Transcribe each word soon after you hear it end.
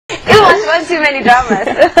watch too many dramas.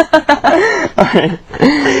 Alright.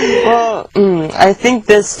 Well, I think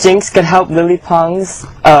this jinx could help Lily Pong's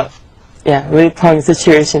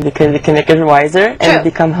situation because it can make her wiser and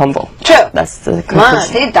become humble. True. That's the Come on,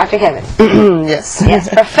 conclusion. see, Dr. Kevin. Yes. Yes,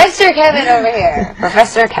 Professor Kevin over here.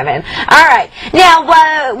 Professor Kevin. All right. Now,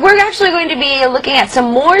 we're actually going to be looking at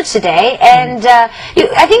some more today, and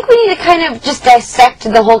I think we need to kind of just dissect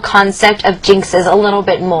the whole concept of jinxes a little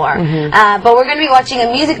bit more. But we're going to be watching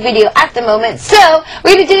a music video at the moment, so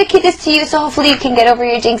we're going to dedicate this to you, so hopefully you can get over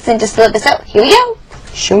your jinx in just a little bit. So, here we go.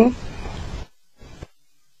 Shum.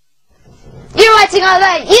 You're watching all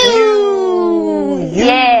that. You.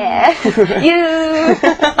 Yeah. You.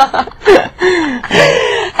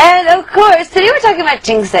 And of course, today we're talking about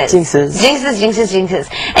jinxes. Jinxes.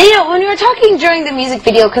 And you know, when we were talking during the music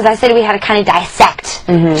video, because I said we had to kind of dissect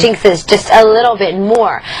jinxes just a little bit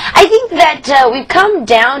more, I think that we've come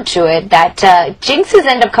down to it that jinxes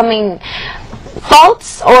end up coming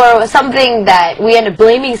faults or something that we end up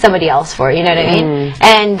blaming somebody else for, you know what I mean?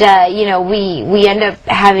 And you know, we end up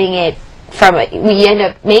having it we end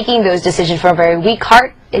up making those decisions from a very weak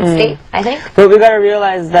heart state, I think. But we gotta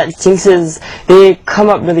realize that jinxes, they come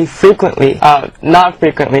up really frequently, not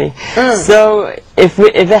frequently. So if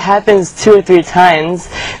it happens 2 or 3 times,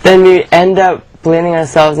 then we end up blaming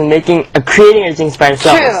ourselves and creating a jinx by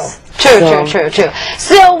ourselves. True.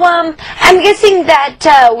 So, I'm guessing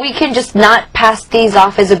that we can just not pass these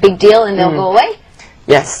off as a big deal and they'll go away?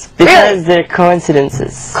 Yes, because they're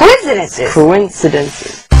coincidences. Coincidences?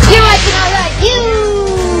 Coincidences. You're watching all that.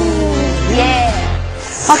 You!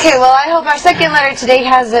 Yeah. Okay, well, I hope our second letter today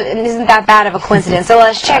isn't that bad of a coincidence, so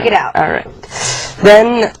let's check it out. Alright.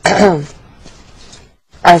 Then,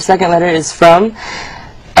 our second letter is from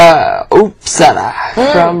Uppsala,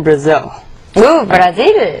 from Brazil. Ooh,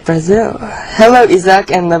 Brazil. Brazil. Hello,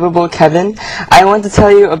 Isaac and lovable Kevin. I want to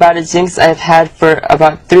tell you about a jinx I've had for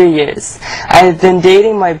about 3 years. I've been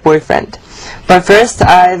dating my boyfriend. But first,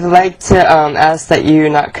 I'd like to ask that you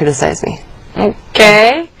not criticize me.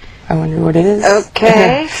 Okay. I wonder what it is.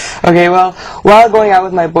 Okay. Okay, well, while going out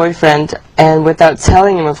with my boyfriend, and without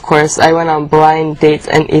telling him, of course, I went on blind dates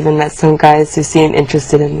and even met some guys who seemed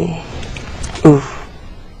interested in me. Ooh.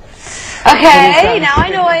 Okay, now I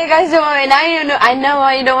know why you guys don't want me. Now I know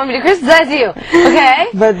why you don't want me to criticize you. Okay.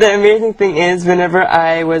 But the amazing thing is, whenever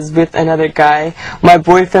I was with another guy, my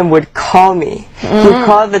boyfriend would call me. He'd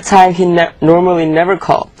call at the time he normally never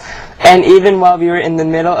called, and even while we were in the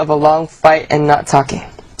middle of a long fight and not talking.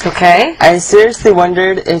 Okay. I seriously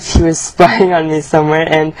wondered if he was spying on me somewhere,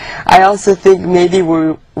 and I also think maybe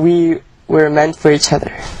we were meant for each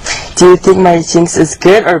other. Do you think my jinx is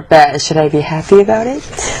good or bad? Should I be happy about it?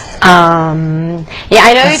 Yeah,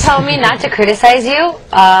 I know you told me not to criticize you,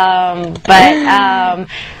 but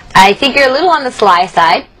I think you're a little on the sly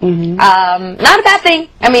side. Not a bad thing.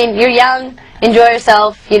 I mean, you're young, enjoy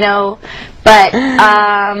yourself, you know, but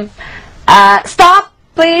stop,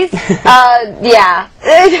 please. Yeah.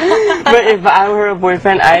 But if I were a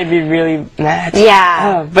boyfriend, I'd be really mad.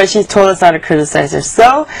 Yeah. But she told us not to criticize her,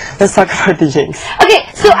 so let's talk about the jinx. Okay,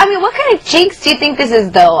 so, I mean, what kind of jinx do you think this is,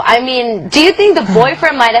 though? I mean, do you think the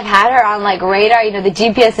boyfriend might have had her on, like, radar, you know, the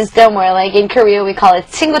GPS system where, like, in Korea we call it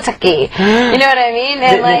친구찾기. You know what I mean?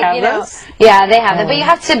 And, they have those? Yeah, they have it. But you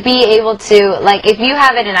have to be able to, like, if you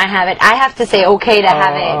have it and I have it, I have to say okay to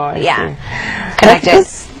have it. I see. Connected.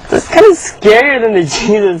 That's kind of scarier than the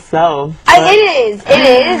jinx itself. It is,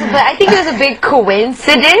 but I think it was a big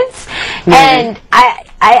coincidence, and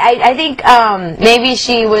I think maybe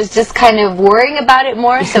she was just kind of worrying about it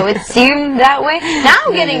more, so it seemed that way. Now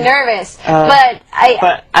I'm getting nervous, but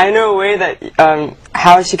I know a way that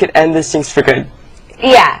how she could end this jinx for good.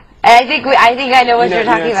 Yeah, I think I know what you're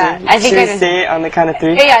talking about. I think Should we say it on the count of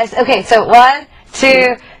 3? Yes. Okay. So 1,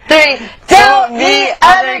 2, 3. Don't meet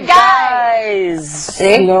other guys.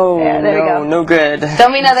 See? No, yeah, there we go. No good.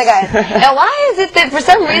 Don't meet other guys. Now, why is it that for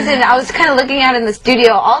some reason I was kind of looking out in the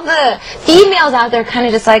studio, all the females out there kind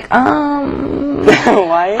of just like,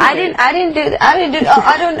 Why? I don't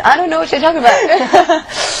know what you're talking about.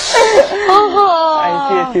 I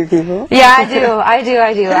see a few people. Yeah, I do.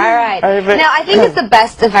 All right. Now, I think it's the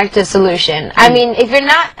best effective solution. I mean,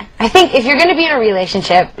 I think if you're going to be in a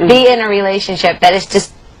relationship, be in a relationship that is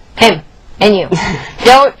just him and you.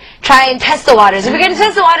 Don't try and test the waters. If you're going to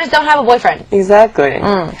test the waters, don't have a boyfriend. Exactly.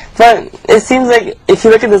 But it seems like, if you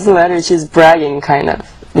look at this letter, she's bragging, kind of.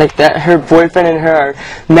 Like that her boyfriend and her are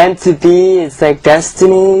meant to be, it's like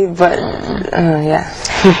destiny, but, yeah.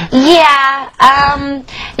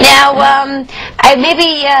 Now,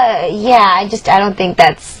 I don't think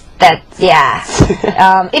that's yeah.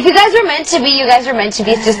 If you guys were meant to be, you guys are meant to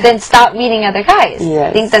be. Just then stop meeting other guys. Yes.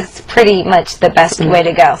 I think that's pretty much the best way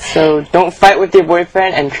to go. So don't fight with your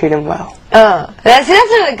boyfriend and treat him well. That's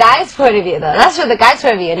from the guy's point of view, though. That's from the guy's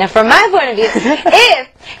point of view. Now, from my point of view, if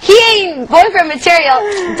he ain't boyfriend material,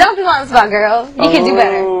 dump him on the spot, girl. You can do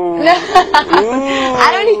better.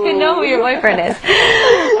 I don't even know who your boyfriend is.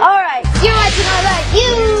 All right, you're watching All About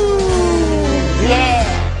You. Yeah.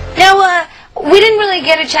 Now, we didn't really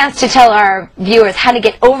get a chance to tell our viewers how to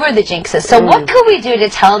get over the jinxes. So what could we do to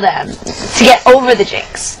tell them to get over the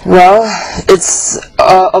jinx? Well, it's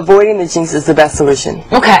avoiding the jinx is the best solution.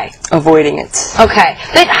 Okay. Avoiding it. Okay.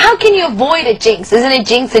 But how can you avoid a jinx? Isn't a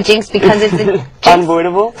jinx because it's a jinx?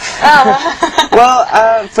 Unavoidable?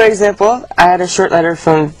 Well, for example, I had a short letter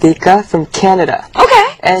from Vika from Canada.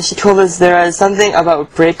 Okay. And she told us there is something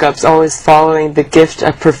about breakups always following the gift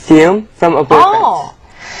of perfume from a boyfriend. Oh.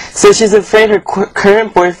 So she's afraid her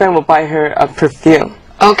current boyfriend will buy her a perfume.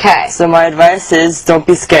 Okay. So my advice is don't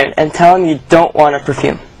be scared and tell him you don't want a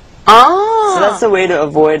perfume. Oh. So that's the way to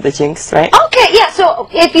avoid the jinx, right? Okay, yeah, so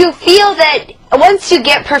if you feel that once you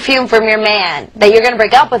get perfume from your man, that you're going to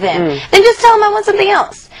break up with him, then just tell him I want something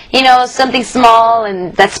else. You know, something small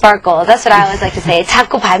and that sparkles. That's what I always like to say.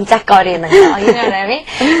 자꾸 반짝거리는 거. You know what I mean?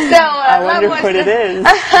 So, I wonder what it is.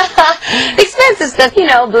 Expensive stuff, you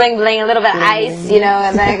know, bling bling, a little bit of ice, you know,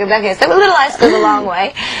 and okay, so a little ice goes a long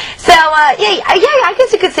way. So, yeah, I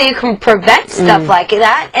guess you could say you can prevent stuff like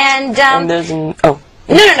that. And there's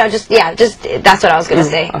No, just that's what I was going to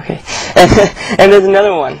say. Okay. And there's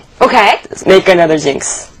another one. Okay. Make another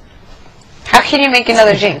jinx. How can you make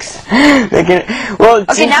another jinx? Well,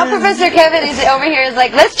 okay, now Professor Kevin is over here is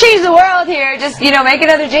like, let's change the world here. Just, you know, make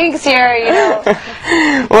another jinx here, you know.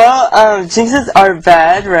 Well, jinxes are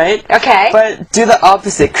bad, right? Okay. But do the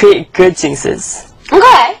opposite. Create good jinxes.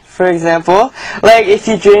 Okay. For example, like if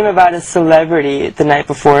you dream about a celebrity the night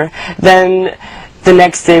before, then the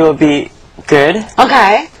next day will be good.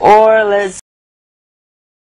 Okay. Or let's